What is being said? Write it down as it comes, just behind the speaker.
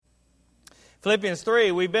Philippians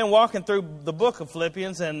 3, we've been walking through the book of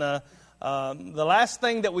Philippians, and the last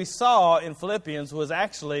thing that we saw in Philippians was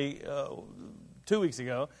actually 2 weeks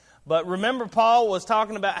ago. But remember, Paul was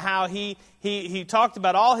talking about how he talked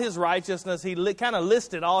about all his righteousness. He kind of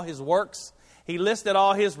listed all his works. He listed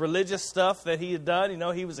all his religious stuff that he had done. You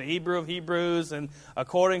know, he was a Hebrew of Hebrews, and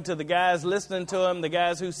according to the guys listening to him, the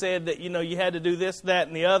guys who said that, you know, you had to do this, that,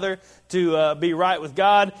 and the other to be right with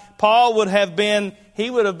God, Paul would have been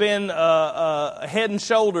head and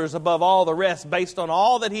shoulders above all the rest based on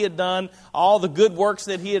all that he had done, all the good works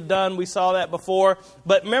that he had done. We saw that before.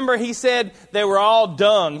 But remember, he said they were all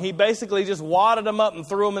dung. He basically just wadded them up and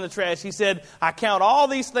threw them in the trash. He said, I count all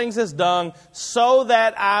these things as dung so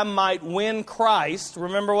that I might win Christ.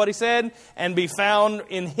 Remember what he said? And be found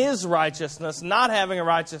in his righteousness, not having a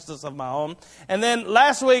righteousness of my own. And then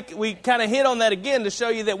last week, we kind of hit on that again to show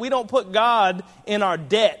you that we don't put God in our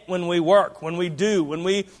debt when we work, when we do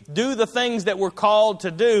the things that we're called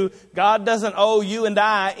to do. God doesn't owe you and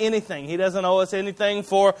I anything. He doesn't owe us anything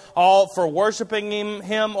for worshiping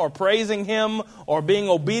Him or praising Him or being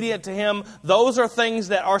obedient to Him. Those are things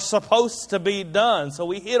that are supposed to be done. So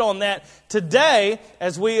we hit on that today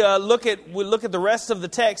as we look at the rest of the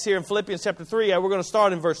text here in Philippians chapter 3. We're going to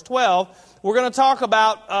start in verse 12. We're going to talk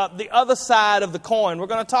about the other side of the coin. We're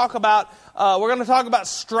going to talk about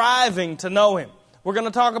striving to know Him. We're going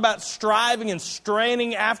to talk about striving and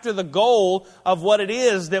straining after the goal of what it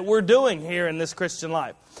is that we're doing here in this Christian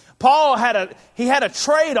life. Paul had a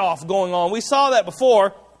trade-off going on. We saw that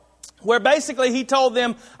before, where basically he told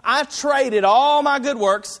them, I traded all my good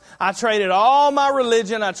works, I traded all my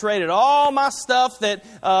religion, I traded all my stuff that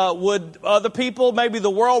would other people, maybe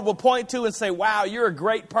the world, will point to and say, wow, you're a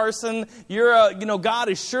great person. God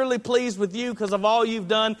is surely pleased with you because of all you've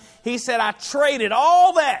done. He said, I traded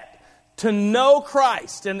all that to know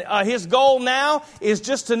Christ. And his goal now is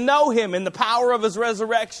just to know Him in the power of His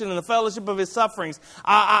resurrection and the fellowship of His sufferings.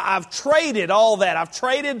 I've traded all that. I've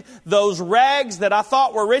traded those rags that I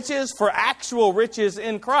thought were riches for actual riches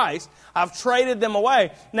in Christ. I've traded them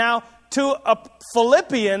away. Now, to a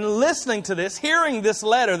Philippian listening to this, hearing this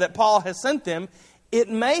letter that Paul has sent them, it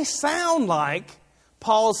may sound like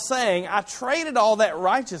Paul's saying, I traded all that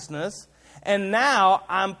righteousness and now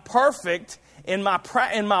I'm perfect in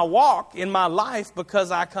my walk, in my life,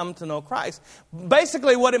 because I come to know Christ.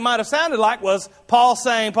 Basically, what it might have sounded like was Paul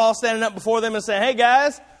standing up before them and saying, hey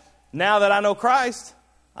guys, now that I know Christ,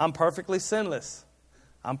 I'm perfectly sinless.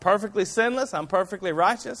 I'm perfectly sinless. I'm perfectly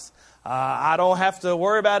righteous. I don't have to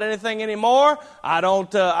worry about anything anymore. I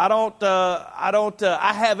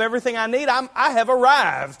have everything I need. I have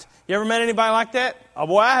arrived. You ever met anybody like that? Oh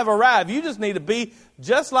boy, I have arrived. You just need to be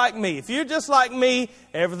just like me. If you're just like me,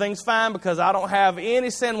 everything's fine because I don't have any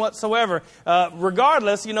sin whatsoever.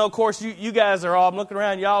 Regardless, of course, you guys are all, I'm looking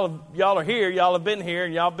around, y'all are here, y'all have been here,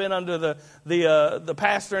 and y'all been under the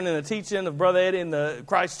pastoring and the teaching of Brother Eddie in the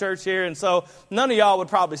Christ Church here, and so none of y'all would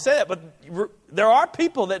probably say that, but there are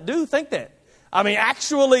people that do think that. I mean,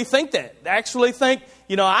 actually think that. Actually think,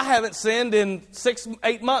 I haven't sinned in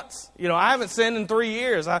 6-8 months. I haven't sinned in 3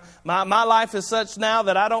 years. My life is such now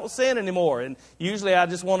that I don't sin anymore. And usually I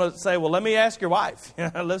just want to say, well, let me ask your wife.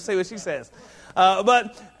 Let's see what she says.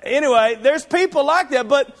 But anyway, there's people like that.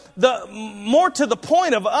 But the more to the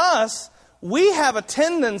point of us, we have a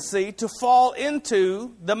tendency to fall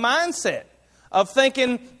into the mindset of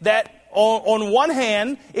thinking that on one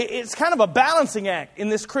hand, it's kind of a balancing act in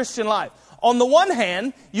this Christian life. On the one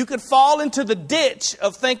hand, you could fall into the ditch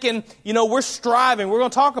of thinking, we're striving. We're going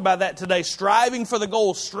to talk about that today. Striving for the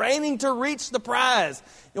goal, straining to reach the prize.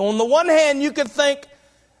 On the one hand, you could think,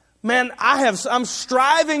 man, I'm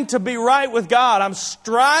striving to be right with God. I'm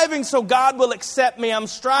striving so God will accept me. I'm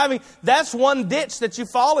striving. That's one ditch that you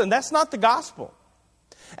fall in. That's not the gospel.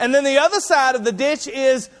 And then the other side of the ditch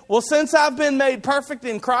is, well, since I've been made perfect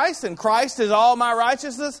in Christ and Christ is all my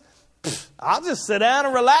righteousness, I'll just sit down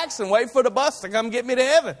and relax and wait for the bus to come get me to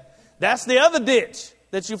heaven. That's the other ditch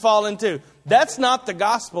that you fall into. That's not the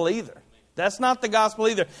gospel either. That's not the gospel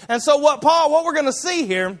either. And so what we're going to see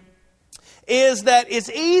here is that it's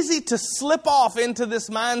easy to slip off into this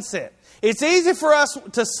mindset. It's easy for us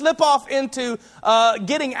to slip off into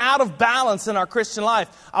getting out of balance in our Christian life.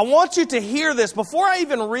 I want you to hear this. Before I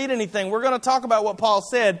even read anything, we're going to talk about what Paul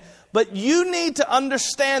said, but you need to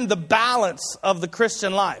understand the balance of the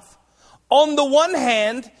Christian life. On the one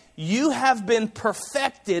hand, you have been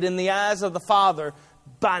perfected in the eyes of the Father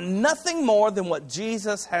by nothing more than what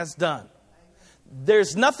Jesus has done.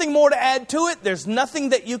 There's nothing more to add to it. There's nothing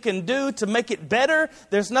that you can do to make it better.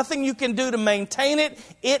 There's nothing you can do to maintain it.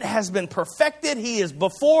 It has been perfected. He is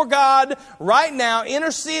before God right now,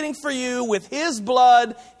 interceding for you with His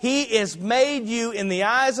blood. He has made you in the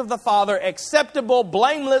eyes of the Father acceptable,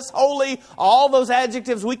 blameless, holy, all those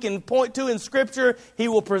adjectives we can point to in Scripture. He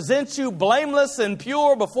will present you blameless and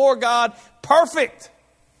pure before God, perfect.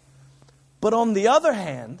 But on the other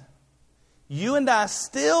hand, you and I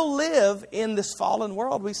still live in this fallen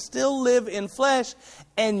world. We still live in flesh.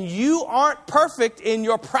 And you aren't perfect in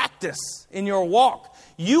your practice, in your walk.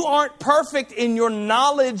 You aren't perfect in your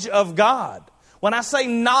knowledge of God. When I say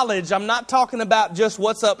knowledge, I'm not talking about just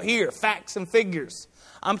what's up here, facts and figures.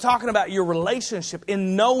 I'm talking about your relationship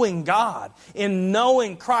in knowing God, in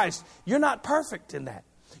knowing Christ. You're not perfect in that.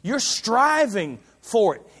 You're striving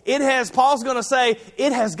for it. Paul's going to say,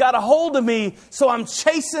 it has got a hold of me, so I'm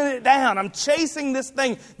chasing it down. I'm chasing this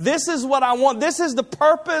thing. This is what I want. This is the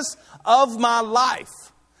purpose of my life.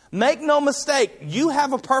 Make no mistake, you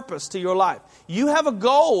have a purpose to your life. You have a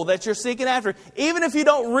goal that you're seeking after, even if you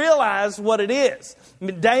don't realize what it is.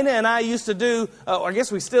 Dana and I used to do, I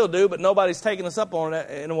guess we still do, but nobody's taken us up on it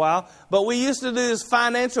in a while. But we used to do this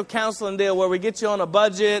financial counseling deal where we get you on a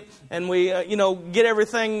budget and we, get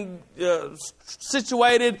everything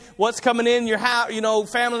situated. What's coming in your house,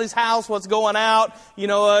 family's house, what's going out,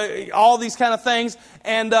 all these kind of things.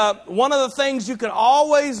 And one of the things you could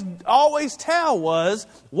always tell was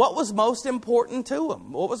what was most important to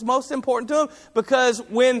them. What was most important to them? Because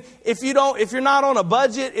if you're not on a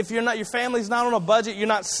budget, your family's not on a budget, you're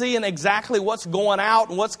not seeing exactly what's going out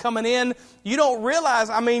and what's coming in. You don't realize.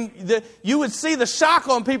 You would see the shock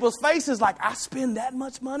on people's faces, like, I spend that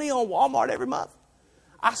much money on Walmart every month.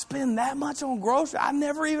 I spend that much on groceries. I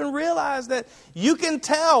never even realized that. You can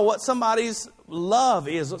tell what somebody's love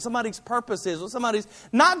is, what somebody's purpose is, what somebody's,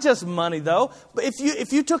 not just money though, but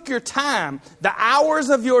if you took your time, the hours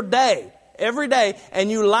of your day, every day, and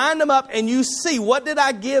you line them up and you see, what did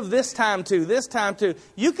I give this time to,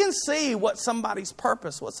 you can see what somebody's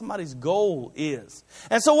purpose, what somebody's goal is.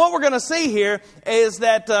 And so what we're going to see here is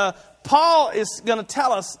that Paul is going to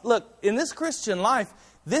tell us, look, in this Christian life,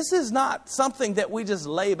 this is not something that we just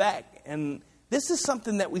lay back, and this is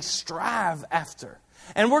something that we strive after.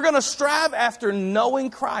 And we're going to strive after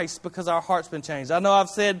knowing Christ because our heart's been changed. I know I've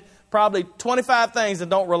said probably 25 things that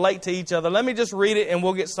don't relate to each other. Let me just read it and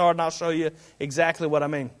we'll get started and I'll show you exactly what I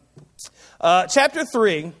mean. Chapter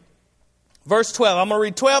 3, verse 12. I'm going to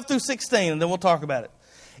read 12 through 16 and then we'll talk about it.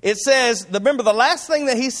 It says, remember the last thing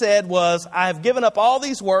that he said was, I have given up all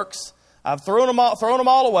these works. I've thrown them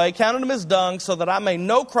all away, counted them as dung, so that I may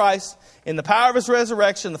know Christ in the power of His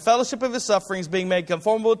resurrection, the fellowship of His sufferings, being made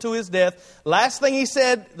conformable to His death. Last thing he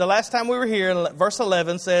said, the last time we were here, in verse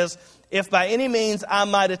 11 says, if by any means I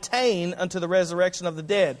might attain unto the resurrection of the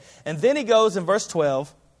dead. And then he goes in verse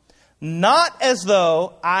 12, not as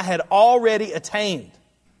though I had already attained,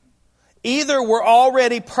 either were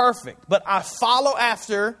already perfect, but I follow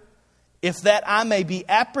after, if that I may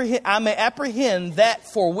apprehend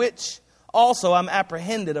that for which also I'm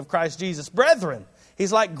apprehended of Christ Jesus. Brethren,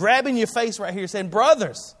 he's like grabbing your face right here saying,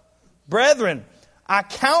 brothers, brethren, I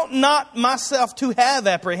count not myself to have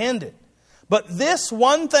apprehended. But this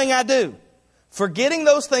one thing I do, forgetting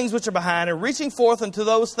those things which are behind and reaching forth unto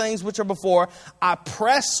those things which are before, I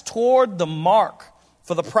press toward the mark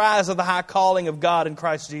for the prize of the high calling of God in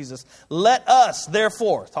Christ Jesus. Let us,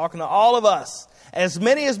 therefore, talking to all of us, as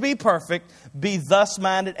many as be perfect, be thus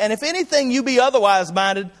minded. And if anything you be otherwise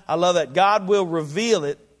minded, I love that, God will reveal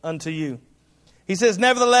it unto you. He says,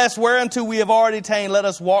 nevertheless, whereunto we have already attained, let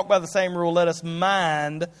us walk by the same rule, let us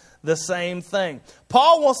mind the same thing.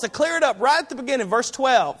 Paul wants to clear it up right at the beginning, verse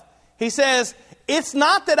 12. He says, it's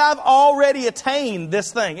not that I've already attained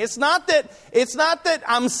this thing. It's not that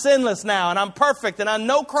I'm sinless now and I'm perfect and I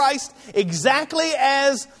know Christ exactly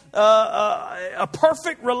as a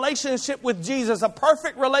perfect relationship with Jesus, a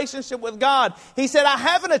perfect relationship with God. He said, I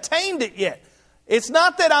haven't attained it yet. It's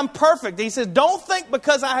not that I'm perfect. He says, don't think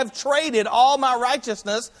because I have traded all my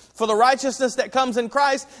righteousness for the righteousness that comes in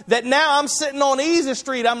Christ, that now I'm sitting on easy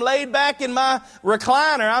street. I'm laid back in my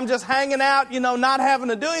recliner. I'm just hanging out, not having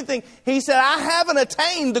to do anything. He said, I haven't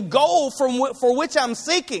attained the goal for which I'm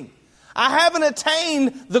seeking. I haven't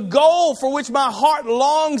attained the goal for which my heart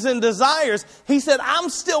longs and desires. He said, I'm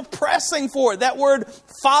still pressing for it. That word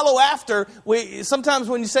follow after, sometimes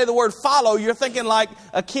when you say the word follow, you're thinking like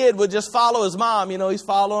a kid would just follow his mom. He's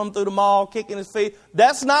following him through the mall, kicking his feet.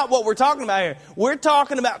 That's not what we're talking about here. We're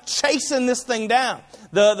talking about chasing this thing down.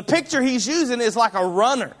 The picture he's using is like a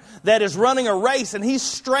runner that is running a race, and he's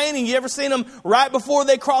straining. You ever seen them right before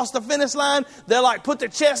they cross the finish line? They'll like put their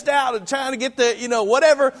chest out and trying to get the,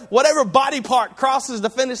 whatever body part crosses the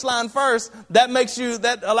finish line first, that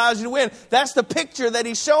allows you to win. That's the picture that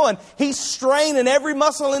he's showing. He's straining every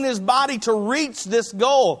muscle in his body to reach this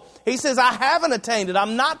goal. He says, I haven't attained it.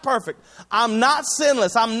 I'm not perfect. I'm not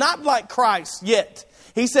sinless. I'm not like Christ yet.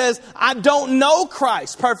 He says, I don't know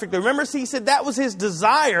Christ perfectly. Remember, he said that was his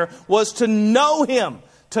desire, was to know him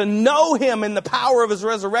in the power of his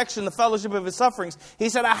resurrection, the fellowship of his sufferings. He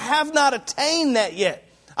said, I have not attained that yet.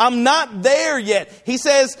 I'm not there yet. He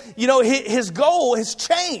says, his goal has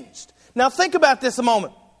changed. Now think about this a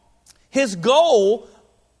moment. His goal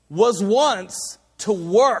was once to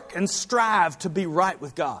work and strive to be right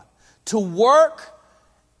with God. To work,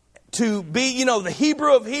 to be, the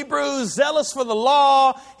Hebrew of Hebrews, zealous for the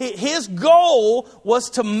law. His goal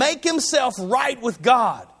was to make himself right with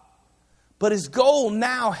God. But his goal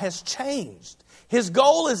now has changed. His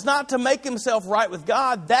goal is not to make himself right with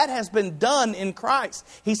God. That has been done in Christ.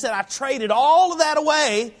 He said, I traded all of that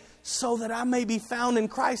away so that I may be found in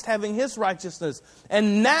Christ, having his righteousness.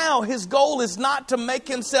 And now his goal is not to make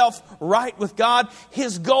himself right with God.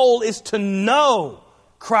 His goal is to know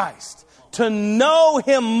Christ, to know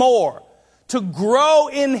him more, to grow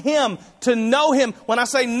in him, to know him. When I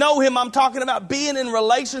say know him, I'm talking about being in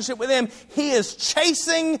relationship with him. He is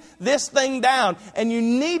chasing this thing down. And you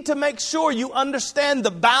need to make sure you understand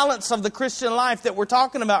the balance of the Christian life that we're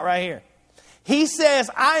talking about right here. He says,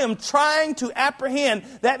 I am trying to apprehend.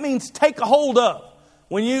 That means take a hold of.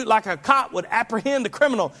 When you, like a cop would apprehend a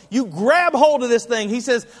criminal, you grab hold of this thing. He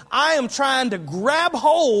says, I am trying to grab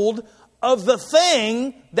hold of the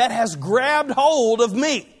thing that has grabbed hold of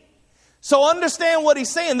me. So understand what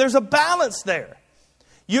he's saying. There's a balance there.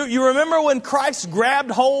 You remember when Christ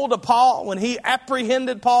grabbed hold of Paul, when he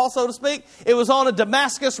apprehended Paul, so to speak? It was on a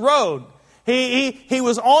Damascus road. He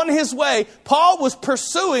was on his way. Paul was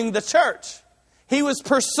pursuing the church. He was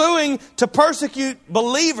pursuing to persecute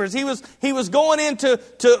believers. He was going in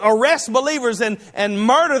to arrest believers and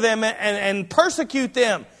murder them and persecute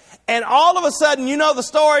them. And all of a sudden, you know the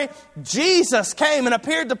story, Jesus came and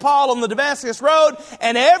appeared to Paul on the Damascus road,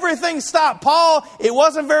 and everything stopped. Paul, it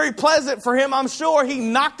wasn't very pleasant for him, I'm sure. He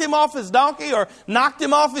knocked him off his donkey or knocked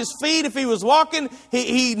him off his feet if he was walking.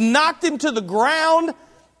 He knocked him to the ground,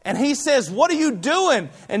 and he says, what are you doing?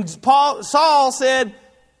 And Saul said,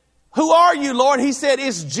 who are you, Lord? He said,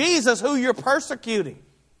 it's Jesus who you're persecuting.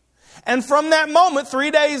 And from that moment, 3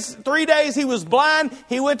 days he was blind.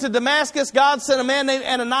 He went to Damascus. God sent a man named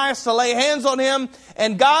Ananias to lay hands on him.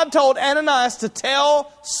 And God told Ananias to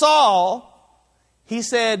tell Saul, he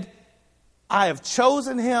said, I have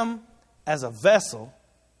chosen him as a vessel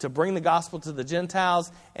to bring the gospel to the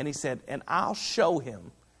Gentiles. And he said, and I'll show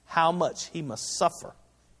him how much he must suffer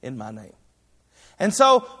in my name. And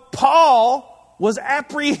so Paul was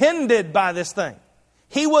apprehended by this thing.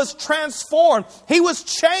 He was transformed. He was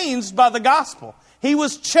changed by the gospel. He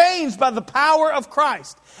was changed by the power of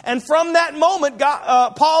Christ. And from that moment,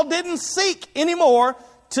 Paul didn't seek anymore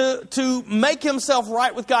to make himself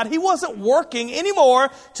right with God. He wasn't working anymore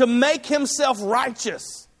to make himself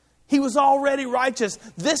righteous. He was already righteous.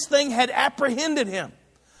 This thing had apprehended him.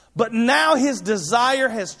 But now his desire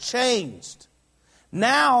has changed.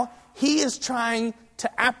 Now he is trying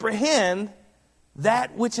to apprehend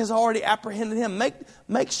that which has already apprehended him.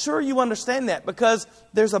 Make sure you understand that, because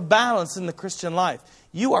there's a balance in the Christian life.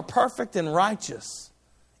 You are perfect and righteous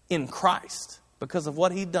in Christ because of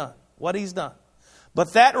what he's done.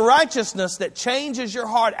 But that righteousness that changes your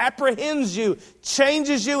heart, apprehends you,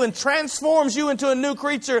 changes you, and transforms you into a new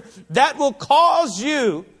creature, that will cause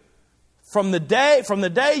you from the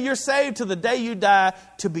day you're saved to the day you die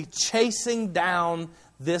to be chasing down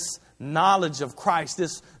this knowledge of Christ,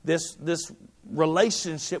 this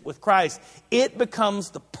relationship with Christ. It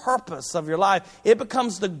becomes the purpose of your life. It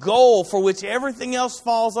becomes the goal for which everything else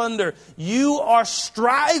falls under. You are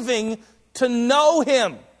striving to know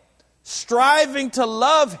him, striving to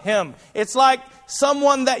love him. It's like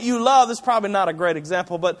someone that you love. This is probably not a great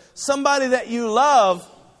example, but somebody that you love,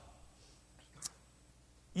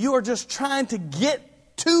 you are just trying to get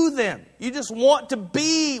to them. You just want to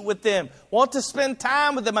be with them, want to spend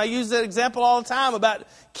time with them. I use that example all the time about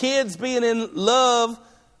kids being in love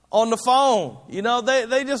on the phone.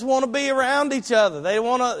 They just want to be around each other. They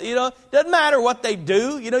want to, doesn't matter what they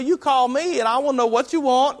do. You call me and I want to know what you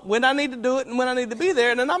want, when I need to do it and when I need to be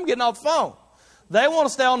there. And then I'm getting off the phone. They want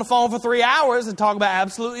to stay on the phone for 3 hours and talk about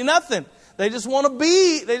absolutely nothing. They just want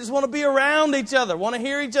to be around each other, want to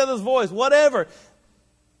hear each other's voice, whatever.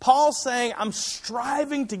 Paul's saying, I'm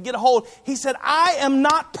striving to get a hold. He said, I am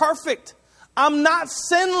not perfect. I'm not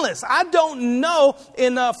sinless. I don't know.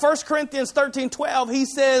 In 1 Corinthians 13:12, he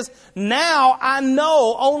says, now I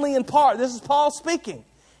know only in part. This is Paul speaking.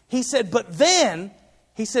 He said, but then,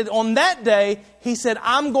 he said, on that day, he said,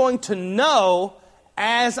 I'm going to know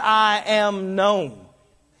as I am known.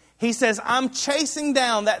 He says, I'm chasing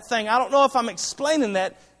down that thing. I don't know if I'm explaining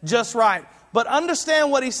that just right. But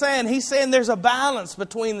understand what he's saying. He's saying there's a balance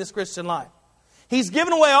between this Christian life. He's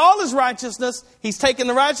given away all his righteousness. He's taken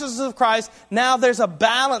the righteousness of Christ. Now there's a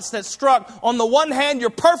balance that's struck. On the one hand, you're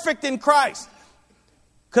perfect in Christ.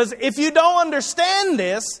 Because if you don't understand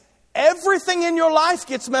this, everything in your life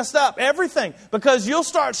gets messed up. Everything. Because you'll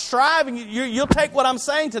start striving. You'll take what I'm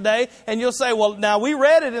saying today and you'll say, well, now we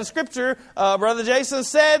read it in Scripture. Brother Jason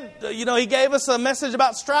said, he gave us a message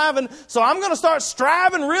about striving. So I'm going to start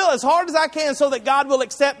striving real as hard as I can so that God will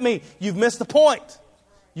accept me. You've missed the point.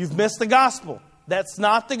 You've missed the gospel. That's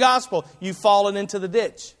not the gospel. You've fallen into the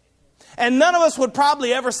ditch. And none of us would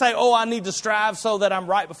probably ever say, oh, I need to strive so that I'm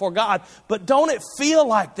right before God. But don't it feel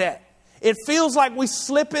like that? It feels like we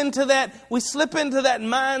slip into that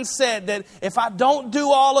mindset that if I don't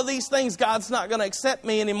do all of these things, God's not going to accept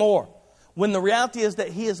me anymore. When the reality is that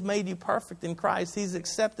He has made you perfect in Christ. He's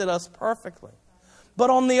accepted us perfectly. But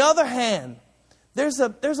on the other hand, there's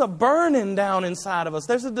a burning down inside of us.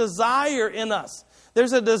 There's a desire in us.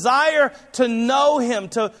 There's a desire to know Him,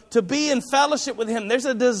 to be in fellowship with Him. There's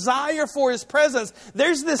a desire for His presence.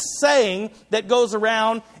 There's this saying that goes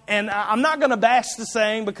around, and I'm not going to bash the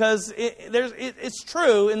saying because it's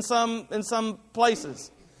true in some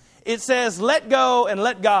places. It says, let go and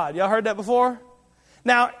let God. Y'all heard that before?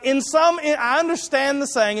 Now, I understand the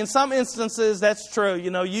saying. In some instances, that's true.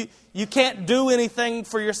 You can't do anything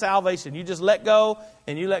for your salvation. You just let go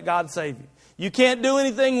and you let God save you. You can't do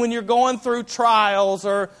anything when you're going through trials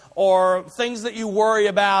or things that you worry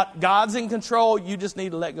about. God's in control. You just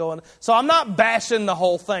need to let go. So I'm not bashing the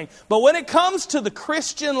whole thing. But when it comes to the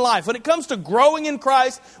Christian life, when it comes to growing in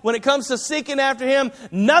Christ, when it comes to seeking after Him,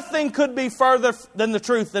 nothing could be further than the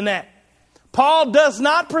truth than that. Paul does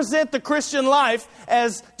not present the Christian life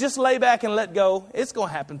as just lay back and let go. It's going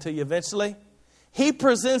to happen to you eventually. He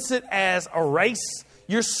presents it as a race.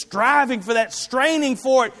 You're striving for that, straining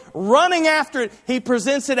for it, running after it. He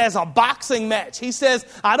presents it as a boxing match. He says,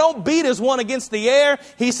 I don't beat as one against the air.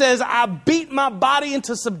 He says, I beat my body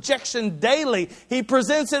into subjection daily. He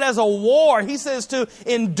presents it as a war. He says to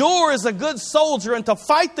endure as a good soldier and to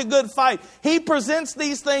fight the good fight. He presents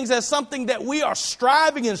these things as something that we are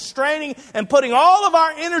striving and straining and putting all of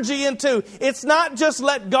our energy into. It's not just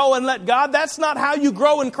let go and let God. That's not how you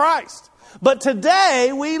grow in Christ. But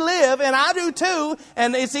today we live, and I do too,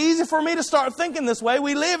 and it's easy for me to start thinking this way.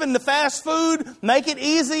 We live in the fast food, make it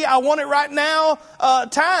easy, I want it right now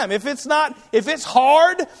time. If it's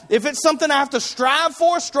hard, if it's something I have to strive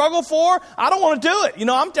for, struggle for, I don't want to do it.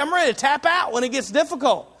 I'm ready to tap out when it gets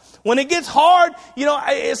difficult. When it gets hard,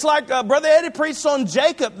 it's like Brother Eddie preached on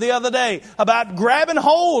Jacob the other day about grabbing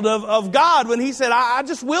hold of God when he said, I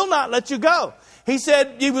just will not let you go. He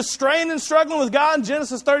said he was straining and struggling with God in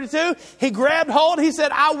Genesis 32. He grabbed hold. He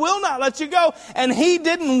said, I will not let you go. And he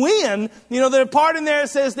didn't win. The part in there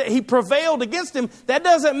says that he prevailed against him. That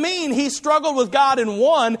doesn't mean he struggled with God and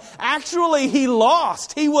won. Actually, he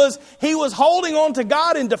lost. He was holding on to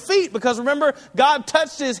God in defeat because remember, God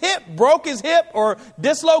touched his hip, broke his hip or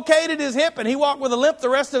dislocated his hip, and he walked with a limp the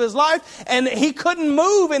rest of his life. And he couldn't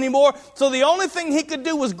move anymore. So the only thing he could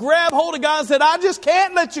do was grab hold of God and said, I just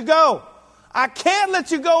can't let you go. I can't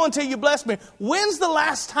let you go until you bless me. When's the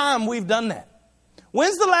last time we've done that?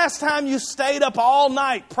 When's the last time you stayed up all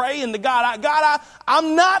night praying to God?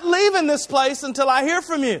 I'm not leaving this place until I hear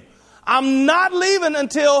from you. I'm not leaving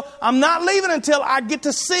until I get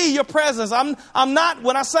to see your presence. I'm not,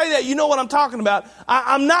 when I say that, you know what I'm talking about.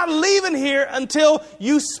 I'm not leaving here until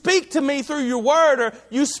you speak to me through your word or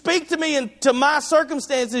you speak to me into my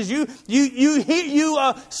circumstances. You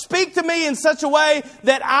speak to me in such a way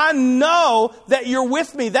that I know that you're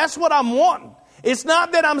with me. That's what I'm wanting. It's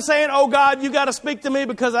not that I'm saying, oh God, you got to speak to me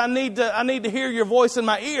because I need to hear your voice in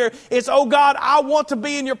my ear. It's, oh God, I want to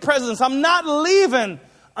be in your presence. I'm not leaving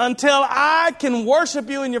until I can worship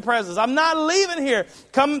you in your presence. I'm not leaving here.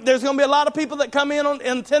 There's going to be a lot of people that come in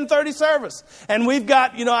 10:30 service. And we've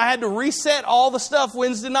got, I had to reset all the stuff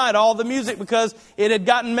Wednesday night, all the music, because it had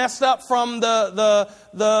gotten messed up from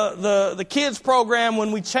the kids program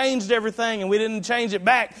when we changed everything and we didn't change it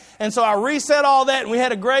back. And so I reset all that and we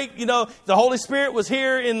had a great, the Holy Spirit was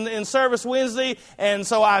here in service Wednesday. And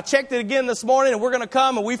so I checked it again this morning and we're going to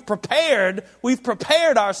come and we've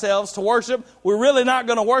prepared ourselves to worship. We're really not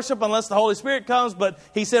going to to worship unless the Holy Spirit comes, but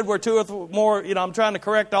he said we're two or more, I'm trying to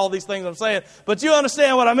correct all these things I'm saying, but you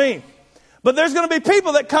understand what I mean. But there's going to be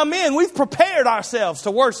people that come in. We've prepared ourselves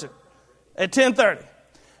to worship at 10:30.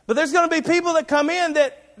 But there's going to be people that come in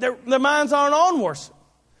that their minds aren't on worship.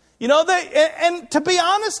 And to be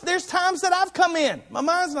honest, there's times that I've come in. My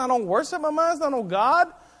mind's not on worship. My mind's not on God.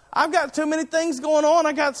 I've got too many things going on.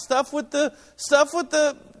 I got stuff with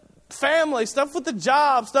the family, stuff with the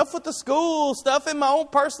job, stuff with the school, stuff in my own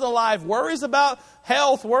personal life, worries about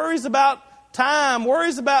health, worries about time,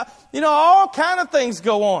 worries about, all kind of things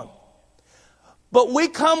go on. But we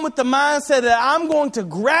come with the mindset that I'm going to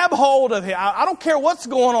grab hold of Him. I don't care what's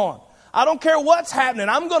going on. I don't care what's happening.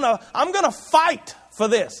 I'm gonna fight for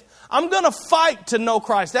this. I'm going to fight to know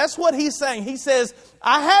Christ. That's what he's saying. He says,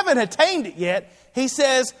 I haven't attained it yet. He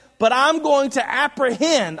says, but I'm going to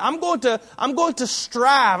apprehend. I'm going to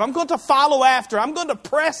strive. I'm going to follow after. I'm going to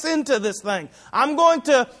press into this thing. I'm going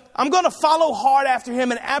to follow hard after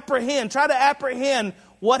Him and apprehend. Try to apprehend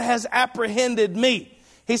what has apprehended me.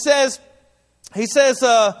 He says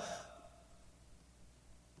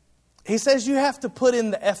you have to put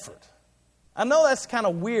in the effort. I know that's kind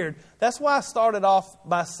of weird. That's why I started off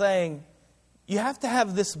by saying you have to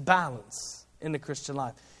have this balance in the Christian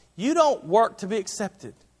life. You don't work to be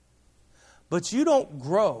accepted, but you don't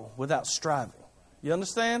grow without striving. You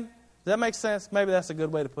understand? Does that make sense? Maybe that's a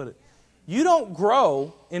good way to put it. You don't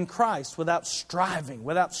grow in Christ without striving,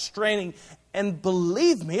 without straining. And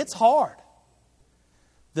believe me, it's hard.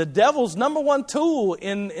 The devil's number one tool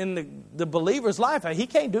in the believer's life, he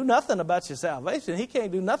can't do nothing about your salvation. He can't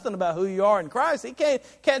do nothing about who you are in Christ. He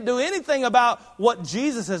can't do anything about what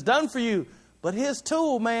Jesus has done for you. But his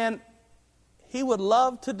tool, man, he would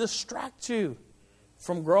love to distract you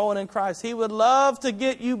from growing in Christ. He would love to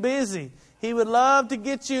get you busy. He would love to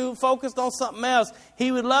get you focused on something else.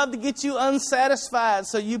 He would love to get you unsatisfied,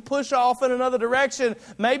 so you push off in another direction.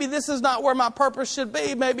 Maybe this is not where my purpose should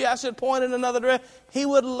be. Maybe I should point in another direction. He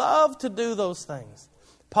would love to do those things.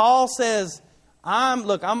 Paul says,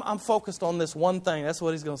 I'm focused on this one thing. That's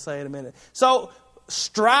what he's going to say in a minute. So,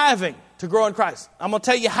 striving to grow in Christ. I'm going to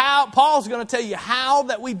tell you how. Paul's going to tell you how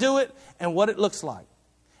that we do it and what it looks like.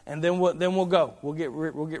 And then we'll go. We'll get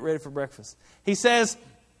ready for breakfast. He says,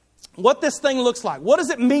 what this thing looks like. What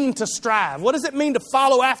does it mean to strive? What does it mean to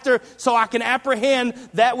follow after so I can apprehend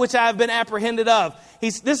that which I have been apprehended of?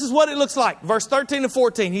 This is what it looks like. Verse 13 and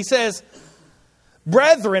 14. He says,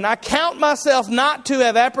 Brethren, I count myself not to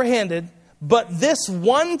have apprehended, but this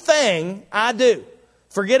one thing I do.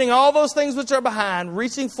 Forgetting all those things which are behind,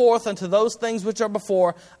 reaching forth unto those things which are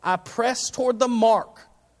before, I press toward the mark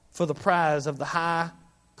for the prize of the high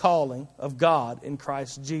calling of God in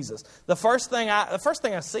Christ Jesus. The first thing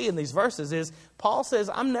I see in these verses is Paul says,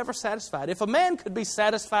 I'm never satisfied. If a man could be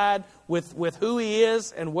satisfied with who he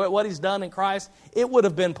is and what he's done in Christ, it would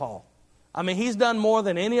have been Paul. I mean, he's done more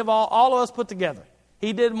than any of all of us put together.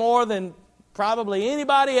 He did more than probably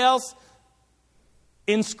anybody else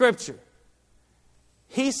in Scripture.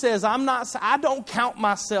 He says, I don't count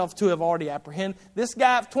myself to have already apprehended. This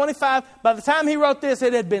guy, 25, by the time he wrote this,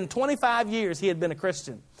 it had been 25 years he had been a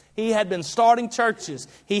Christian. He had been starting churches.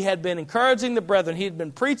 He had been encouraging the brethren. He had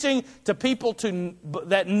been preaching to people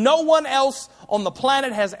that no one else on the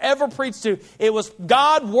planet has ever preached to. It was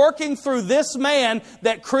God working through this man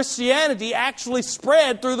that Christianity actually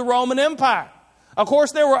spread through the Roman Empire. Of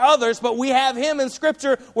course, there were others, but we have him in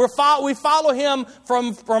Scripture. We follow him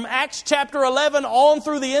from Acts chapter 11 on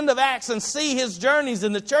through the end of Acts and see his journeys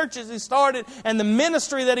and the churches he started and the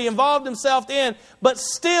ministry that he involved himself in. But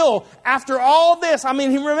still, after all this,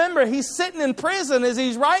 remember, he's sitting in prison as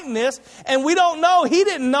he's writing this, and we don't know. He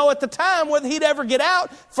didn't know at the time whether he'd ever get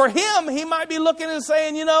out. For him, he might be looking and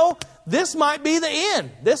saying, this might be the end.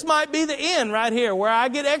 This might be the end right here where I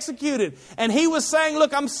get executed. And he was saying,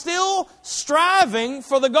 look, I'm still striving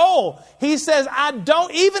for the goal. He says,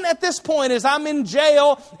 even at this point as I'm in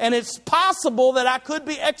jail and it's possible that I could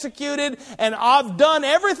be executed and I've done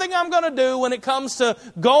everything I'm going to do when it comes to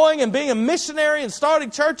going and being a missionary and starting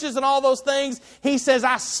churches and all those things. He says,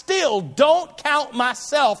 I still don't count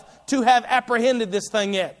myself to have apprehended this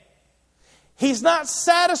thing yet. He's not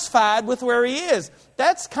satisfied with where he is.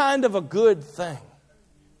 That's kind of a good thing.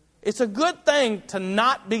 It's a good thing to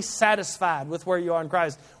not be satisfied with where you are in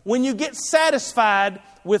Christ. When you get satisfied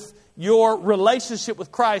with your relationship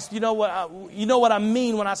with Christ, you know what I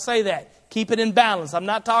mean when I say that. Keep it in balance. I'm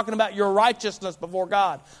not talking about your righteousness before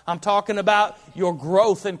God. I'm talking about your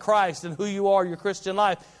growth in Christ and who you are in your Christian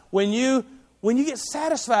life. When you get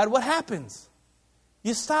satisfied, what happens?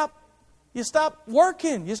 You stop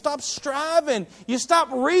working. You stop striving. You stop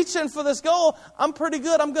reaching for this goal. I'm pretty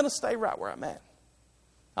good. I'm going to stay right where I'm at.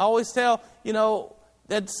 I always tell,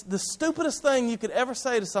 that's the stupidest thing you could ever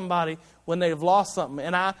say to somebody when they've lost something.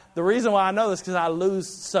 And the reason why I know this is because I lose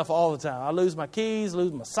stuff all the time. I lose my keys,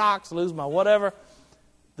 lose my socks, lose my whatever.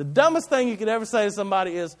 The dumbest thing you could ever say to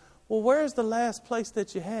somebody is, well, where's the last place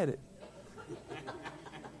that you had it?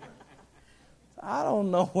 I don't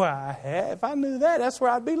know where I had. If I knew that, that's where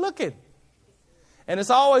I'd be looking. And it's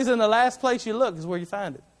always in the last place you look is where you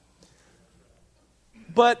find it.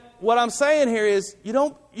 But what I'm saying here is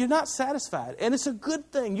you're not satisfied. And it's a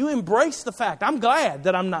good thing. You embrace the fact. I'm glad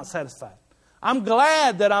that I'm not satisfied. I'm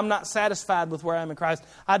glad that I'm not satisfied with where I am in Christ.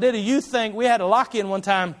 I did a youth thing. We had a lock-in one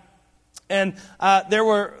time. And there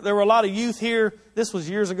were a lot of youth here. This was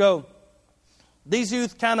years ago. These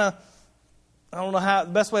youth kind of, I don't know how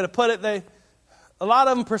the best way to put it, a lot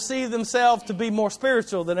of them perceive themselves to be more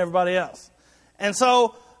spiritual than everybody else. And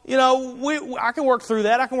so, I can work through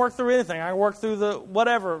that. I can work through anything. I can work through the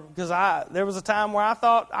whatever, because there was a time where I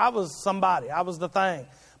thought I was somebody. I was the thing.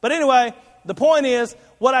 But anyway, the point is,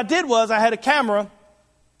 what I did was I had a camera,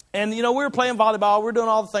 and, we were playing volleyball. We were doing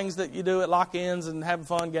all the things that you do at lock-ins and having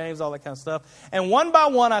fun games, all that kind of stuff. And one by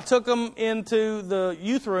one, I took them into the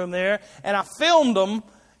youth room there, and I filmed them.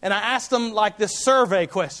 And I asked them like this survey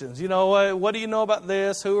questions. What do you know about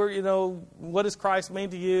this? What does Christ mean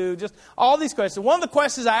to you? Just all these questions. One of the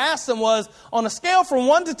questions I asked them was, on a scale from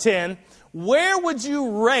 1 to 10, where would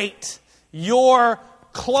you rate your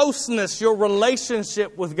closeness, your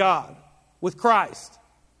relationship with God, with Christ?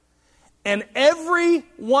 And every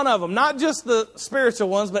one of them, not just the spiritual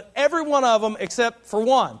ones, but every one of them except for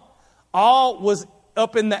one, all was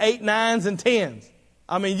up in the 8, 9s, and 10s.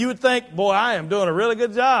 I mean, you would think, boy, I am doing a really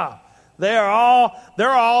good job. They're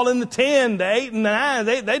all in the 10, the 8, and the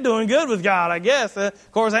 9. They're doing good with God, I guess.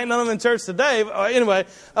 Of course, ain't none of them in church today. Anyway,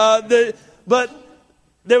 but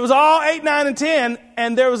there was all 8, 9, and 10,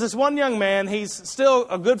 and there was this one young man. He's still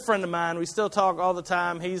a good friend of mine. We still talk all the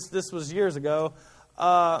time. This was years ago.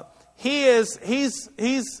 He's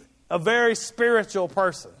a very spiritual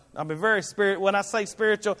person. I mean, when I say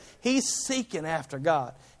spiritual, he's seeking after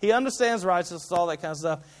God. He understands righteousness, all that kind of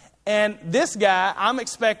stuff. And this guy, I'm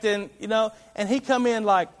expecting, and he come in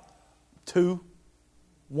like 2,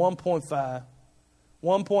 1.5,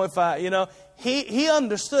 1.5, He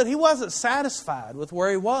understood. He wasn't satisfied with where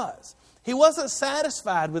he was. He wasn't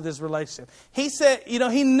satisfied with his relationship. He said,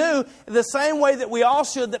 he knew the same way that we all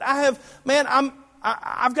should, that I've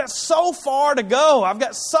got so far to go. I've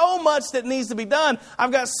got so much that needs to be done.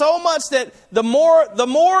 I've got so much that the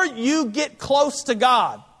more you get close to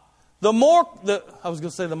God, the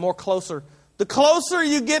closer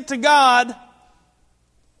you get to God,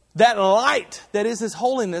 that light that is His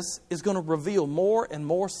holiness is going to reveal more and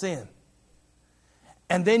more sin.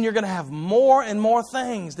 And then you're going to have more and more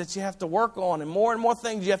things that you have to work on, and more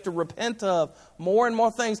things you have to repent of, more and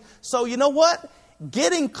more things. So you know what?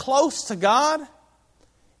 Getting close to God,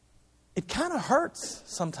 it kind of hurts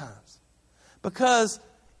sometimes, because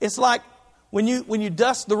it's like when you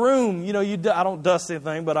dust the room. I don't dust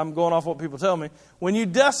anything, but I'm going off what people tell me. When you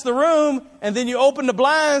dust the room and then you open the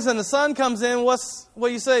blinds and the sun comes in, what do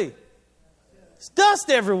you see? It's dust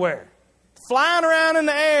everywhere, flying around in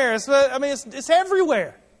the air. It's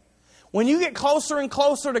everywhere. When you get closer and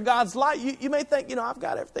closer to God's light, you may think, I've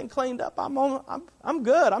got everything cleaned up. I'm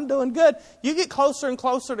good. I'm doing good. You get closer and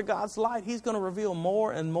closer to God's light, He's going to reveal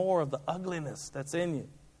more and more of the ugliness that's in you.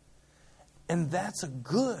 And that's a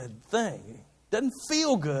good thing. It doesn't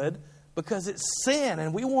feel good because it's sin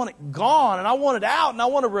and we want it gone, and I want it out, and I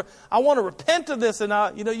want to repent of this. And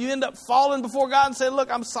you end up falling before God and saying,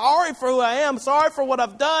 look, I'm sorry for who I am, sorry for what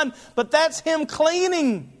I've done, but that's Him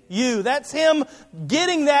cleaning you. That's Him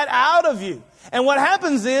getting that out of you. And what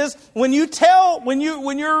happens is when you're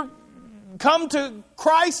come to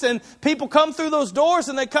Christ, and people come through those doors,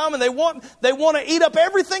 and they come and they want to eat up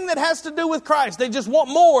everything that has to do with Christ. They just want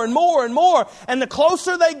more and more and more. And the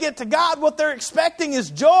closer they get to God, what they're expecting is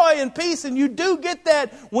joy and peace. And you do get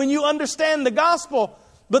that when you understand the gospel.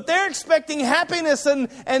 But they're expecting happiness and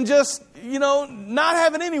just, not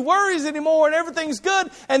having any worries anymore, and everything's good.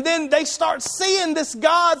 And then they start seeing this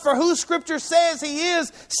God for who Scripture says He is,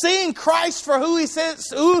 seeing Christ for who He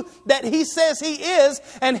says He is,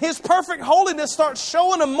 and His perfect holiness starts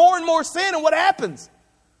showing them more and more sin. And what happens?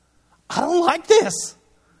 I don't like this.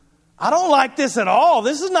 I don't like this at all.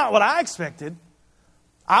 This is not what I expected.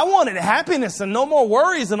 I wanted happiness and no more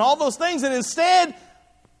worries and all those things, and instead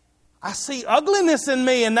I see ugliness in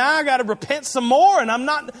me, and now I got to repent some more, and I'm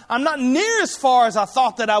not near as far as I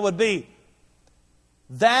thought that I would be.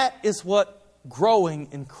 That is what growing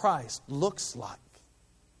in Christ looks like.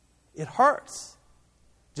 It hurts.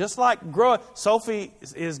 Just like growing. Sophie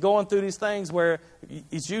is going through these things where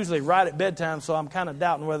it's usually right at bedtime, so I'm kind of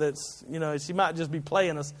doubting whether it's, she might just be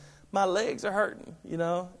playing us. My legs are hurting,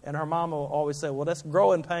 and her mama will always say, well, that's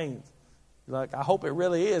growing pains. Like, I hope it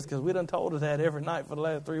really is, because we done told her that every night for the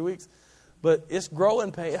last 3 weeks. But it's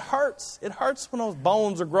growing pain. It hurts. It hurts when those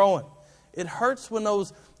bones are growing. It hurts when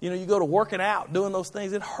those, you go to working out, doing those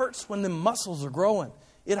things. It hurts when the muscles are growing.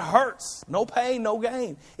 It hurts. No pain, no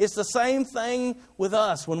gain. It's the same thing with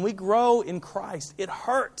us. When we grow in Christ, it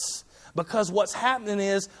hurts. Because what's happening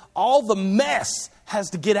is all the mess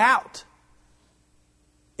has to get out.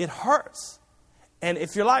 It hurts. And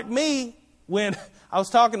if you're like me, when I was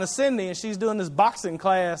talking to Cindy and she's doing this boxing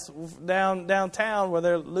class downtown where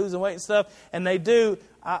they're losing weight and stuff, and they do,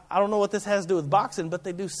 I don't know what this has to do with boxing, but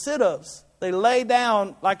they do sit-ups. They lay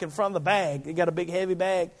down like in front of the bag. They got a big heavy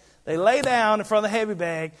bag. They lay down in front of the heavy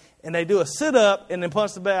bag and they do a sit-up and then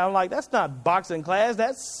punch the bag. I'm like, that's not boxing class,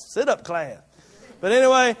 that's sit-up class. But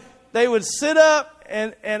anyway, they would sit up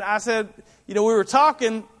and I said, we were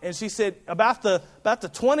talking and she said, about the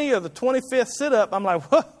 20 or the 25th sit-up. I'm like,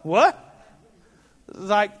 what? It's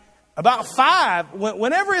like about 5.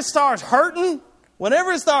 Whenever it starts hurting,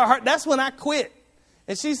 that's when I quit.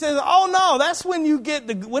 And she says, oh no, that's when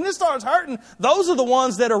when it starts hurting, those are the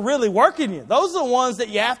ones that are really working you. Those are the ones that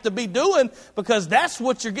you have to be doing because that's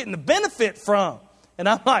what you're getting the benefit from. And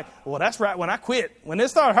I'm like, well, that's right. When I quit, when it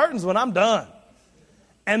starts hurting is when I'm done.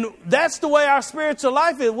 And that's the way our spiritual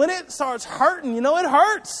life is. When it starts hurting, it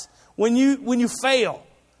hurts when you fail.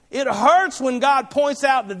 It hurts when God points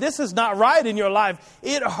out that this is not right in your life.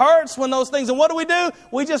 It hurts when those things. And what do?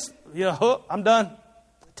 We just, I'm done.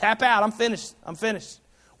 Tap out. I'm finished.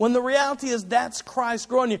 When the reality is that's Christ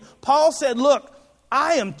growing you. Paul said, look,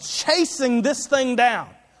 I am chasing this thing down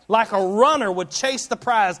like a runner would chase the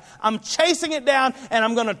prize. I'm chasing it down and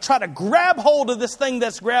I'm going to try to grab hold of this thing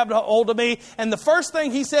that's grabbed hold of me. And the first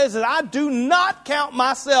thing he says is, I do not count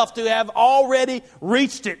myself to have already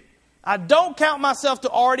reached it. I don't count myself to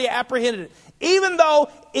already apprehended it. Even though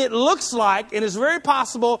it looks like, and it's very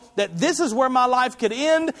possible, that this is where my life could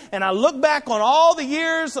end, and I look back on all the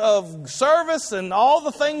years of service and all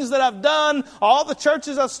the things that I've done, all the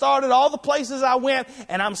churches I've started, all the places I went,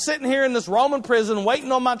 and I'm sitting here in this Roman prison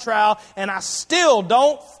waiting on my trial, and I still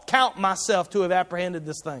don't count myself to have apprehended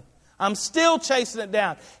this thing. I'm still chasing it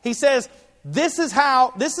down. He says, this is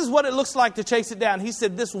what it looks like to chase it down. He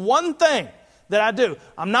said, this one thing that I do.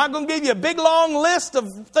 I'm not going to give you a big long list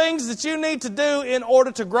of things that you need to do in order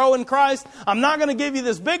to grow in Christ. I'm not going to give you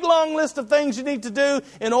this big long list of things you need to do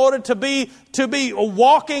in order to be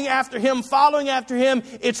walking after Him, following after Him.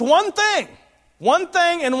 It's one thing. One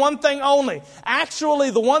thing and one thing only.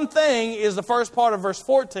 Actually, the one thing is the first part of verse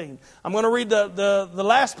 14. I'm going to read the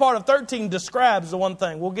last part of 13 describes the one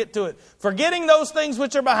thing. We'll get to it. Forgetting those things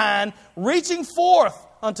which are behind, reaching forth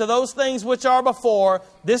unto those things which are before.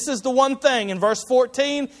 This is the one thing. In verse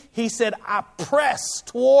 14, he said, I press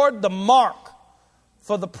toward the mark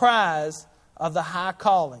for the prize of the high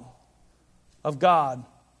calling of God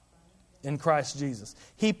in Christ Jesus.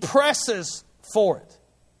 He presses for it.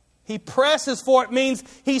 He presses for it means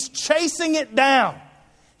he's chasing it down.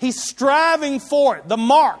 He's striving for it. The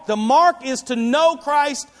mark. The mark is to know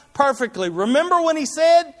Christ perfectly. Remember when he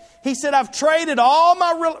said, I've traded all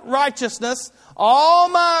my righteousness, all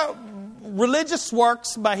my religious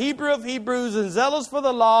works, my Hebrew of Hebrews and zealous for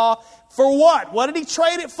the law. For what? What did he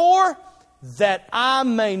trade it for? That I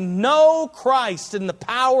may know Christ in the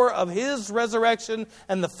power of His resurrection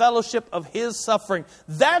and the fellowship of His suffering.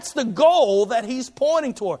 That's the goal that he's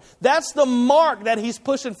pointing toward. That's the mark that he's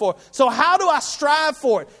pushing for. So how do I strive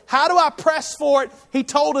for it? How do I press for it? He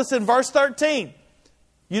told us in verse 13.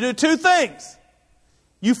 You do 2 things.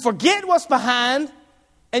 You forget what's behind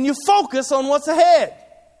and you focus on what's ahead.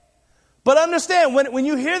 But understand, when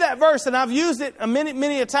you hear that verse, and I've used it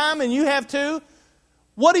many a time, and you have too,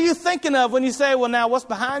 what are you thinking of when you say, well, now what's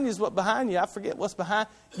behind you is what's behind you? I forget what's behind.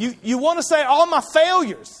 You want to say all my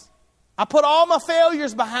failures. I put all my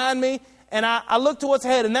failures behind me, and I look to what's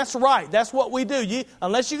ahead. And that's right. That's what we do.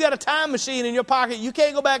 Unless you got a time machine in your pocket, you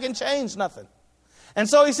can't go back and change nothing. And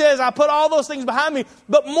so he says, I put all those things behind me.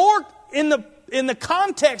 But more in the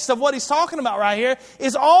context of what he's talking about right here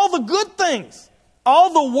is all the good things.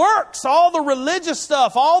 All the works, all the religious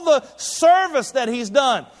stuff, all the service that he's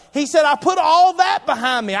done. He said, I put all that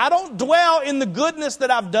behind me. I don't dwell in the goodness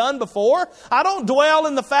that I've done before. I don't dwell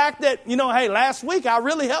in the fact that, hey, last week I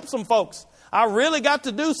really helped some folks. I really got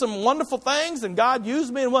to do some wonderful things and God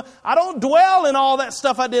used me. I don't dwell in all that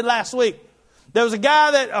stuff I did last week. There was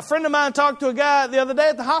a friend of mine talked to a guy the other day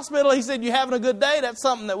at the hospital. He said, you having a good day? That's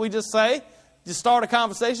something that we just say. Just start a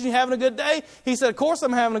conversation. You having a good day? He said, of course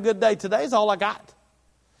I'm having a good day. Today's all I got.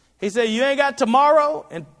 He said, you ain't got tomorrow,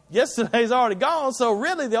 and yesterday's already gone, so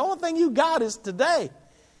really the only thing you got is today.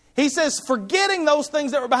 He says, forgetting those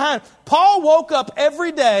things that were behind. Paul woke up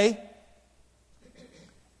every day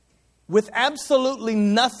with absolutely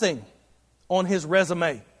nothing on his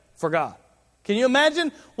resume for God. Can you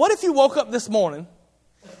imagine? What if you woke up this morning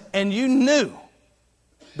and you knew,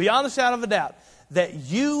 beyond a shadow of a doubt, that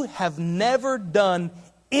you have never done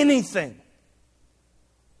anything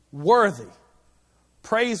worthy,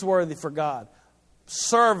 praiseworthy for God,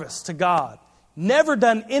 service to God, never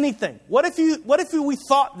done anything? What if we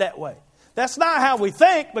thought that way? That's not how we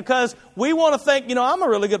think, because we want to think, I'm a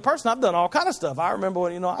really good person. I've done all kind of stuff. I remember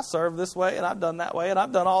when, I served this way and I've done that way and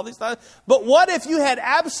I've done all these things. But what if you had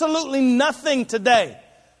absolutely nothing today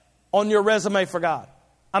on your resume for God?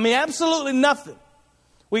 I mean, absolutely nothing.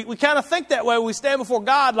 We kind of think that way. We stand before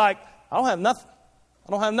God like, I don't have nothing.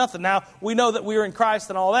 I don't have nothing. Now, we know that we are in Christ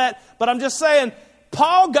and all that. But I'm just saying,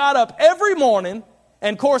 Paul got up every morning.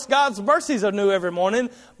 And, of course, God's mercies are new every morning.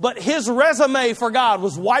 But his resume for God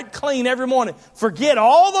was wiped clean every morning. Forget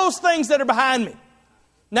all those things that are behind me.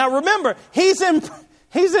 Now, remember, he's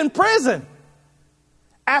in prison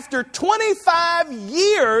after 25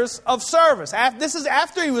 years of service. This is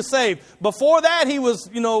after he was saved. Before that, he was,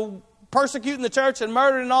 persecuting the church and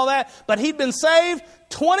murdering and all that. But he'd been saved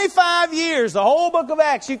 25 years. The whole book of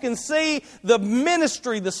Acts, you can see the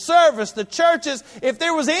ministry, the service, the churches. If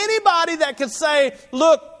there was anybody that could say,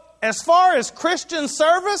 look, as far as Christian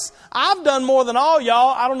service, I've done more than all y'all.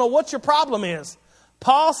 I don't know what your problem is.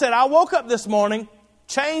 Paul said, I woke up this morning,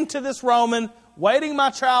 chained to this Roman, waiting my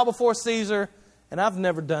trial before Caesar, and I've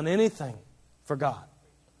never done anything for God.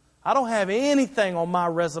 I don't have anything on my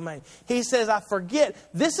resume. He says, I forget.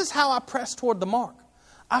 This is how I press toward the mark.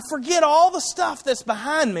 I forget all the stuff that's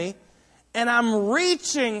behind me, and I'm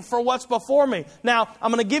reaching for what's before me. Now,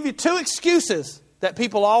 I'm going to give you two excuses that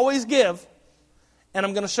people always give, and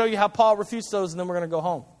I'm going to show you how Paul refutes those, and then we're going to go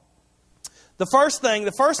home. The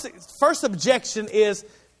first objection is,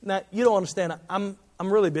 now, you don't understand, I'm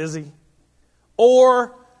really busy.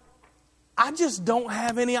 Or, I just don't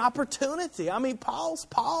have any opportunity. I mean, Paul's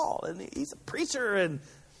Paul, and he's a preacher, and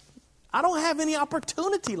I don't have any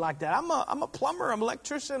opportunity like that. I'm a plumber, I'm an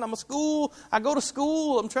electrician, I go to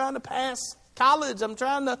school, I'm trying to pass college, I'm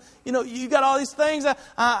trying to, you got all these things.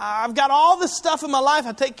 I've got all this stuff in my life.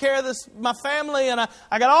 I take care of my family, and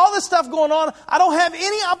I got all this stuff going on. I don't have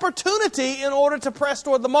any opportunity in order to press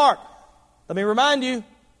toward the mark. Let me remind you,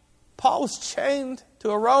 Paul was chained to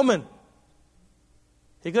a Roman.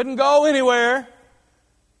 He couldn't go anywhere.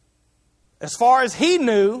 As far as he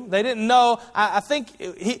knew, they didn't know. I think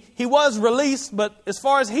he was released, but as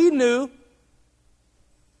far as he knew,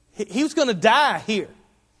 he was going to die here.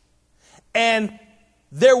 And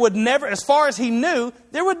there would never, as far as he knew,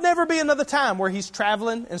 there would never be another time where he's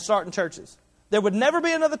traveling and starting churches. There would never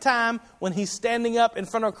be another time when he's standing up in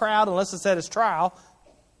front of a crowd, unless it's at his trial,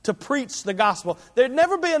 to preach the gospel. There'd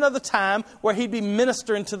never be another time where he'd be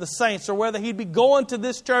ministering to the saints, or whether he'd be going to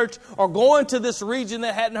this church or going to this region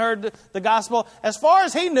that hadn't heard the gospel. As far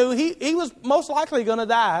as he knew, he was most likely going to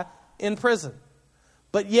die in prison.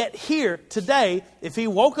 But yet here, today, if he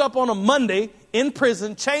woke up on a Monday in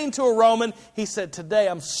prison, chained to a Roman, he said, today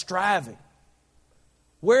I'm striving.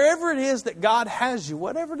 Wherever it is that God has you,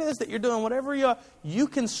 whatever it is that you're doing, whatever you are, you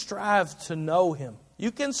can strive to know Him.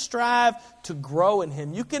 You can strive to grow in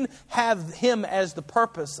Him. You can have Him as the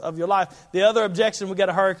purpose of your life. The other objection, we got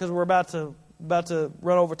to hurry because we're about to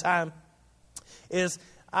run over time, is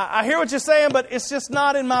I hear what you're saying, but it's just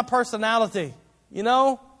not in my personality.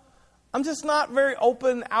 I'm just not a very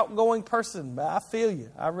open, outgoing person. But I feel you.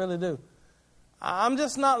 I really do. I'm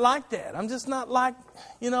just not like that. I'm just not like,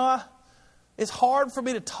 it's hard for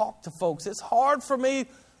me to talk to folks. It's hard for me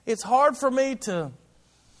to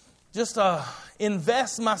just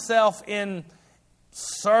invest myself in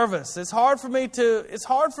service. It's hard for me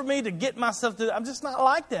to get myself to. I'm just not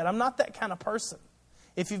like that. I'm not that kind of person.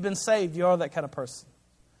 If you've been saved, you are that kind of person,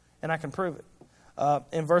 and I can prove it.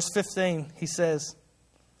 In verse 15, he says,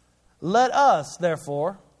 "Let us,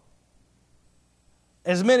 therefore,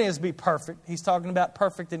 as many as be perfect." He's talking about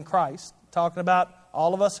perfect in Christ, talking about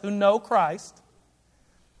all of us who know Christ.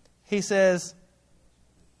 He says,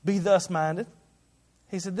 "Be thus minded."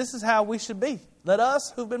 He said, this is how we should be. Let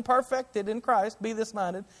us who've been perfected in Christ be this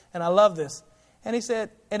minded. And I love this. And he said,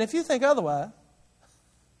 and if you think otherwise,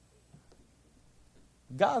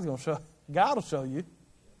 God will show you.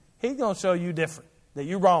 He's going to show you different, that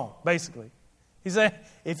you're wrong, basically. He said,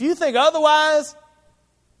 if you think otherwise,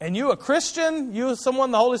 and you're a Christian, you're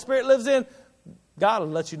someone the Holy Spirit lives in, God will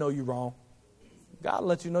let you know you're wrong. God will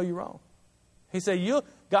let you know you're wrong. He said,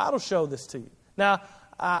 God will show this to you. Now,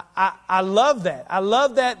 I love that. I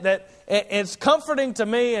love that it's comforting to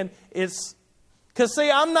me, and it's because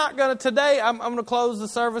see, I'm not going to today. I'm going to close the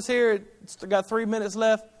service here. It's got 3 minutes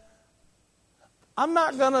left. I'm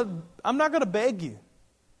not going to beg you.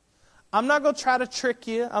 I'm not going to try to trick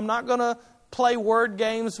you. I'm not going to play word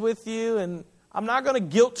games with you, and I'm not going to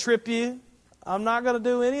guilt trip you. I'm not going to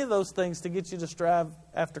do any of those things to get you to strive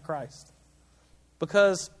after Christ.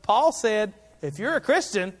 Because Paul said, if you're a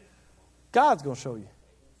Christian, God's going to show you.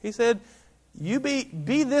 He said, you be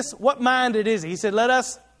this, what minded is it? He said, let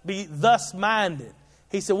us be thus minded.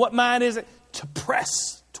 He said, what mind is it? To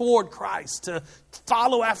press toward Christ, to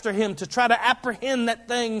follow after Him, to try to apprehend that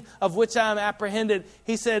thing of which I am apprehended.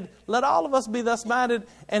 He said, let all of us be thus minded.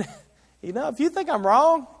 And, if you think I'm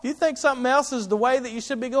wrong, if you think something else is the way that you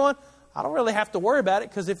should be going, I don't really have to worry about it,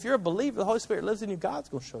 because if you're a believer, the Holy Spirit lives in you, God's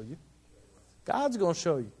going to show you. God's going to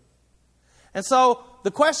show you. And so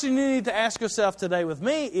the question you need to ask yourself today with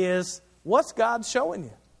me is, what's God showing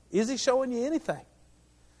you? Is He showing you anything?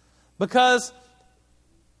 Because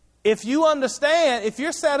if you understand, if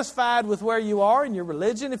you're satisfied with where you are in your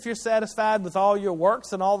religion, if you're satisfied with all your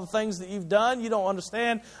works and all the things that you've done, you don't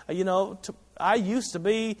understand, I used to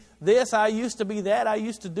be this, I used to be that, I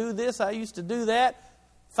used to do this, I used to do that.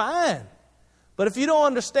 Fine. But if you don't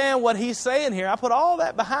understand what he's saying here, I put all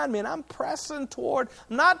that behind me and I'm pressing toward.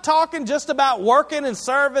 I'm not talking just about working and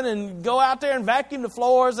serving and go out there and vacuum the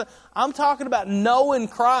floors. I'm talking about knowing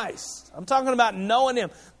Christ. I'm talking about knowing Him.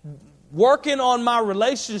 Working on my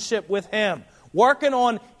relationship with Him. Working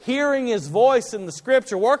on hearing His voice in the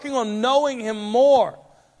Scripture. Working on knowing Him more.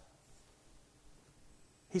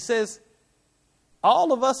 He says,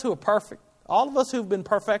 all of us who are perfect, all of us who've been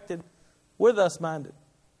perfected, we're thus minded.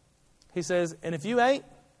 He says, and if you ain't,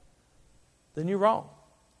 then you're wrong.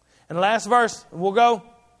 And the last verse, we'll go.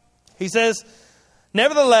 He says,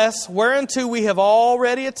 nevertheless, whereunto we have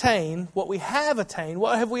already attained, what we have attained.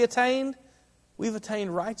 What have we attained? We've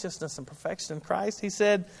attained righteousness and perfection in Christ. He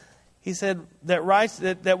said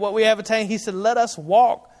that what we have attained, He said, let us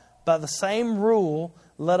walk by the same rule.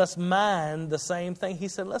 Let us mind the same thing. He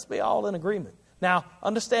said, let's be all in agreement. Now,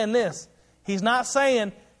 understand this. He's not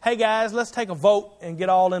saying, hey guys, let's take a vote and get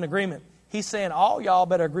all in agreement. He's saying, all y'all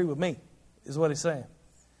better agree with me, is what He's saying.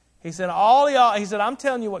 He said, I'm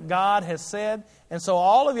telling you what God has said, and so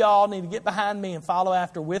all of y'all need to get behind me and follow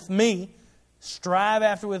after with me, strive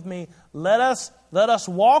after with me. Let us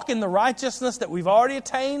walk in the righteousness that we've already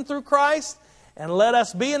attained through Christ, and let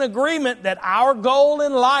us be in agreement that our goal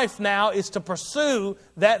in life now is to pursue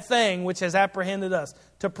that thing which has apprehended us,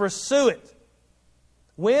 to pursue it.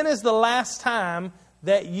 When is the last time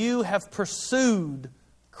that you have pursued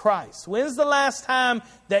Christ? When's the last time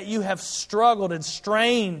that you have struggled and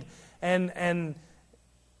strained and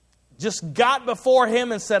just got before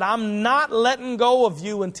Him and said, I'm not letting go of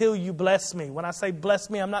you until you bless me? When I say bless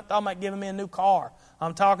me, I'm not talking about giving me a new car.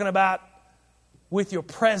 I'm talking about with your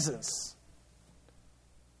presence.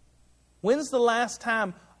 When's the last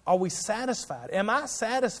time are we satisfied? Am I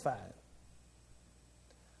satisfied?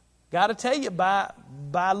 Got to tell you, by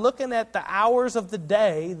looking at the hours of the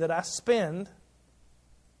day that I spend,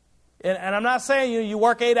 and I'm not saying you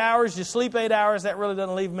work 8 hours, you sleep 8 hours, that really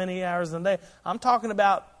doesn't leave many hours in the day. I'm talking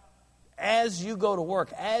about as you go to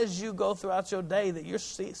work, as you go throughout your day, that you're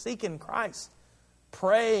seeking Christ,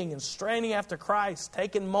 praying and straining after Christ,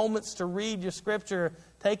 taking moments to read your Scripture,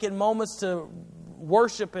 taking moments to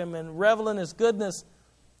worship Him and revel in His goodness.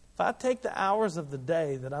 If I take the hours of the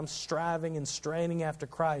day that I'm striving and straining after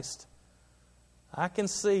Christ, I can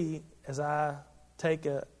see as I take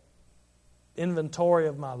an inventory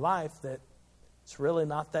of my life that it's really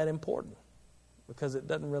not that important, because it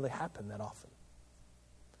doesn't really happen that often.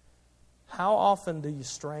 How often do you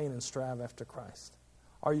strain and strive after Christ?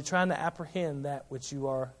 Are you trying to apprehend that which you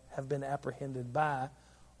have been apprehended by,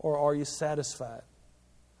 or are you satisfied?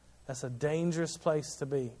 That's a dangerous place to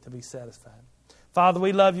be satisfied. Father,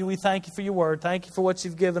 we love you. We thank you for your word. Thank you for what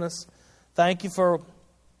you've given us. Thank you for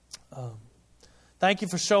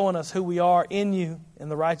showing us who we are in you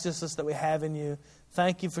and the righteousness that we have in you.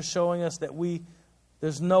 Thank you for showing us that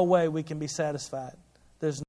there's no way we can be satisfied. There's